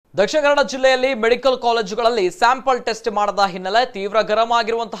ದಕ್ಷಿಣ ಕನ್ನಡ ಜಿಲ್ಲೆಯಲ್ಲಿ ಮೆಡಿಕಲ್ ಕಾಲೇಜುಗಳಲ್ಲಿ sample test ಮಾಡದ ಹಿನ್ನೆಲೆ ತೀವ್ರ ಗರಂ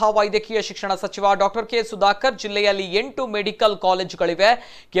ಆಗಿರುವಂತಹ ವೈದ್ಯಕೀಯ ಶಿಕ್ಷಣ ಸಚಿವ ಡಾಕ್ಟರ್ ಕೆ ಸುಧಾಕರ್ ಜಿಲ್ಲೆಯಲ್ಲಿ 8 ಮೆಡಿಕಲ್ ಕಾಲೇಜುಗಳಿವೆ.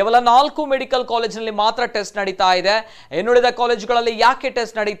 ಕೇವಲ 4 ಮೆಡಿಕಲ್ ಕಾಲೇಜಿನಲ್ಲಿ ಮಾತ್ರ ಟೆಸ್ಟ್ ನಡೀತಾ ಇದೆ. ಇನ್ನುಳಿದ ಕಾಲೇಜುಗಳಲ್ಲಿ ಯಾಕೆ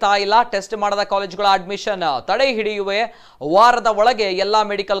ಟೆಸ್ಟ್ ನಡೀತಾ ಇಲ್ಲ? ಟೆಸ್ಟ್ ಮಾಡದ ಕಾಲೇಜುಗಳ ಅಡ್ಮಿಷನ್ ತಡೆ ಹಿಡಿಯುವೆ. ವಾರದ ಒಳಗೆ ಎಲ್ಲಾ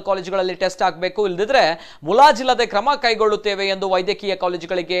ಮೆಡಿಕಲ್ ಕಾಲೇಜುಗಳಲ್ಲಿ ಟೆಸ್ಟ್ ಆಗಬೇಕು, ಇಲ್ಲದಿದ್ದರೆ ಮುಲಾಜಿಲ್ಲದೆ ಕ್ರಮ ಕೈಗೊಳ್ಳುತ್ತೇವೆ ಎಂದು ವೈದ್ಯಕೀಯ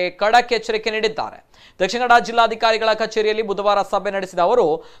ಕಾಲೇಜುಗಳಿಗೆ ಖಡಕ್ ಎಚ್ಚರಿಕೆ ನೀಡಿದ್ದಾರೆ. ದಕ್ಷಿಣ ಕನ್ನಡ ಜಿಲ್ಲಾಧಿಕಾರಿಗಳ ಕಚೇರಿಯಲ್ಲಿ ಬುಧವಾರ ಸಭೆ ನಡೆಸಿದ ಅವರು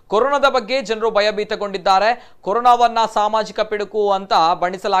ಕೊರೋನಾದ ಬಗ್ಗೆ ಜನರು ಭಯಭೀತಗೊಂಡಿದ್ದಾರೆ. ಕೊರೋನಾವನ್ನ ಸಾಮಾಜಿಕ ಪಿಡುಕು ಅಂತ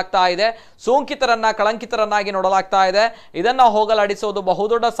ಬಣ್ಣಿಸಲಾಗ್ತಾ ಇದೆ. ಸೋಂಕಿತರನ್ನ ಕಳಂಕಿತರನ್ನಾಗಿ ನೋಡಲಾಗ್ತಾ ಇದೆ. ಇದನ್ನ ಹೋಗಲಾಡಿಸುವುದು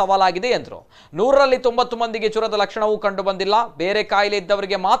ಬಹುದೊಡ್ಡ ಸವಾಲಾಗಿದೆ ಎಂದರು. 100ರಲ್ಲಿ 90 ಮಂದಿಗೆ ಜ್ವರದ ಲಕ್ಷಣವೂ ಕಂಡು ಬಂದಿಲ್ಲ. ಬೇರೆ ಕಾಯಿಲೆ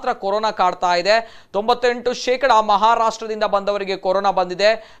ಇದ್ದವರಿಗೆ ಮಾತ್ರ ಕೊರೋನಾ ಕಾಡ್ತಾ ಇದೆ. 98% ಮಹಾರಾಷ್ಟ್ರದಿಂದ ಬಂದವರಿಗೆ ಕೊರೋನಾ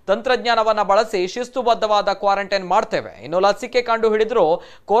ಬಂದಿದೆ. ತಂತ್ರಜ್ಞಾನವನ್ನ ಬಳಸಿ ಶಿಸ್ತುಬದ್ಧವಾದ ಕ್ವಾರಂಟೈನ್ ಮಾಡ್ತೇವೆ. ಇನ್ನು ಲಸಿಕೆ ಕಂಡು ಹಿಡಿದ್ರು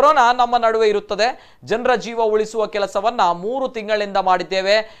ಕೊರೋನಾ ನಮ್ಮ ನಡುವೆ ಇರುತ್ತದೆ. ಜನರ ಜೀವ ಉಳಿಸುವ ಕೆಲಸವನ್ನ 3 ತಿಂಗಳಿಂದ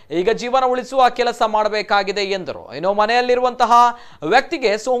ಮಾಡಿದ್ದೇವೆ. ಈಗ ಜೀವನ ಉಳಿಸುವ ಕೆಲಸ ಮಾಡಬೇಕಾಗಿದೆ ಎಂದರು. ಇನ್ನು ಮನೆಯಲ್ಲಿರುವಂತಹ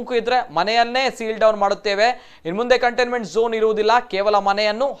ವ್ಯಕ್ತಿಗೆ ಸೋಂಕು ಇದ್ರೆ ಮನೆಯನ್ನೇ ಸೀಲ್ ಡೌನ್ ಮಾಡುತ್ತೇವೆ. ಇನ್ನು ಮುಂದೆ ಕಂಟೈನ್ಮೆಂಟ್ ಝೋನ್ ಇರುವುದಿಲ್ಲ. ಕೇವಲ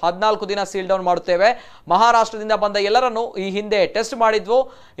ಮನೆಯನ್ನು 14 ದಿನ ಸೀಲ್ ಡೌನ್ ಮಾಡುತ್ತೇವೆ. ಮಹಾರಾಷ್ಟ್ರದಿಂದ ಬಂದ ಎಲ್ಲರನ್ನು ಈ ಹಿಂದೆ ಟೆಸ್ಟ್ ಮಾಡಿದ್ವು.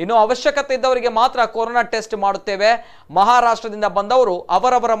 ಇನ್ನು ಅವಶ್ಯಕತೆ ಇದ್ದವರಿಗೆ ಮಾತ್ರ ಕೊರೋನಾ ಟೆಸ್ಟ್ ಮಾಡುತ್ತೇವೆ. ಮಹಾರಾಷ್ಟ್ರದಿಂದ ಬಂದವರು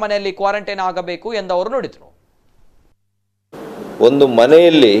ಅವರವರ ಮನೆಯಲ್ಲಿ ಕ್ವಾರಂಟೈನ್ ಆಗಬೇಕು ಎಂದವರು ನುಡಿದರು. ಒಂದು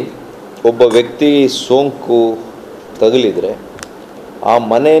ಮನೆಯಲ್ಲಿ ಒಬ್ಬ ವ್ಯಕ್ತಿ ಸೋಂಕು ತಗುಲಿದರೆ ಆ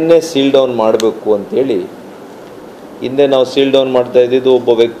ಮನೆಯನ್ನೇ ಸೀಲ್ ಡೌನ್ ಮಾಡಬೇಕು ಅಂಥೇಳಿ ಹಿಂದೆ ನಾವು ಸೀಲ್ ಡೌನ್ ಮಾಡ್ತಾ ಇದ್ದಿದ್ದು. ಒಬ್ಬ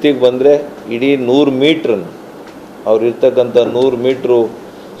ವ್ಯಕ್ತಿಗೆ ಬಂದರೆ ಇಡೀ 100 ಮೀಟ್ರನ್ನು ಅವ್ರು ಇರ್ತಕ್ಕಂಥ 100 ಮೀಟ್ರು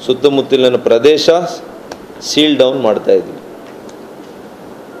ಸುತ್ತಮುತ್ತಲಿನ ಪ್ರದೇಶ ಸೀಲ್ ಡೌನ್ ಮಾಡ್ತಾಯಿದ್ವಿ.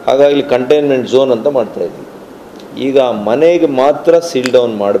 ಹಾಗಾಗಿ ಕಂಟೈನ್ಮೆಂಟ್ ಝೋನ್ ಅಂತ ಮಾಡ್ತಾಯಿದ್ವಿ. ಈಗ ಮನೆಗೆ ಮಾತ್ರ ಸೀಲ್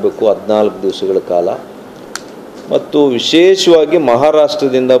ಡೌನ್ ಮಾಡಬೇಕು 14 ದಿವಸಗಳ ಕಾಲ. ಮತ್ತು ವಿಶೇಷವಾಗಿ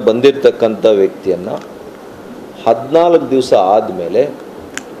ಮಹಾರಾಷ್ಟ್ರದಿಂದ ಬಂದಿರತಕ್ಕಂಥ ವ್ಯಕ್ತಿಯನ್ನು 14 ದಿವಸ ಆದಮೇಲೆ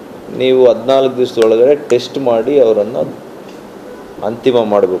ನೀವು 14 ದಿವಸದೊಳಗಡೆ ಟೆಸ್ಟ್ ಮಾಡಿ ಅವರನ್ನು ಅಂತಿಮ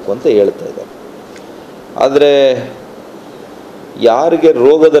ಮಾಡಬೇಕು ಅಂತ ಹೇಳ್ತಾ ಇದ್ದಾರೆ. ಆದರೆ ಯಾರಿಗೆ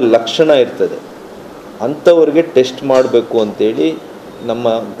ರೋಗದ ಲಕ್ಷಣ ಇರ್ತದೆ ಅಂಥವ್ರಿಗೆ ಟೆಸ್ಟ್ ಮಾಡಬೇಕು ಅಂತೇಳಿ ನಮ್ಮ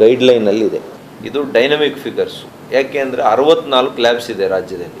ಗೈಡ್ಲೈನಲ್ಲಿದೆ. ಇದು ಡೈನಮಿಕ್ ಫಿಗರ್ಸು. ಯಾಕೆ ಅಂದರೆ 64 ಲ್ಯಾಬ್ಸ್ ಇದೆ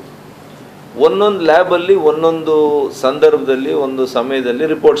ರಾಜ್ಯದಲ್ಲಿ. ಒಂದೊಂದು ಲ್ಯಾಬಲ್ಲಿ ಒಂದೊಂದು ಸಂದರ್ಭದಲ್ಲಿ ಒಂದು ಸಮಯದಲ್ಲಿ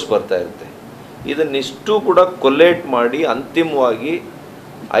ರಿಪೋರ್ಟ್ಸ್ ಬರ್ತಾ ಇರುತ್ತೆ. ಇದನ್ನಿಷ್ಟು ಕೂಡ ಕೊಲ್ಲೇಟ್ ಮಾಡಿ ಅಂತಿಮವಾಗಿ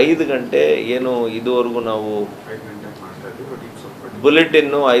 5 ಗಂಟೆ ಏನು ಇದುವರೆಗೂ ನಾವು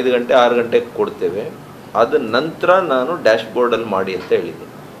ಬುಲೆಟಿನ್ನು 5 ಗಂಟೆ 6 ಗಂಟೆಗೆ ಕೊಡ್ತೇವೆ. ಅದ ನಂತರ ನಾನು ಡ್ಯಾಶ್ಬೋರ್ಡಲ್ಲಿ ಮಾಡಿ ಅಂತ ಹೇಳಿದ್ದೆ.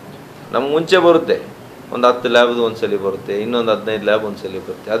 ನಮ್ಗೆ ಮುಂಚೆ ಬರುತ್ತೆ, ಒಂದು 10 ಲ್ಯಾಬ್ದು ಒಂದ್ಸಲಿ ಬರುತ್ತೆ, ಇನ್ನೊಂದು 15 ಲ್ಯಾಬ್ ಒಂದ್ಸಲಿ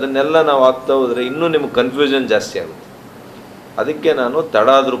ಬರುತ್ತೆ. ಅದನ್ನೆಲ್ಲ ನಾವು ಆಗ್ತಾ ಹೋದರೆ ಇನ್ನೂ ನಿಮ್ಗೆ ಕನ್ಫ್ಯೂಷನ್ ಜಾಸ್ತಿ ಆಗುತ್ತೆ. ಅದಕ್ಕೆ ನಾನು ತಡ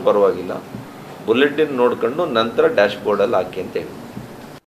ಆದರೂ ಪರವಾಗಿಲ್ಲ, ಬುಲೆಟಿನ್ ನೋಡ್ಕೊಂಡು ನಂತರ ಡ್ಯಾಶ್ಬೋರ್ಡಲ್ಲಿ ಹಾಕಿ ಅಂತ ಹೇಳಿ.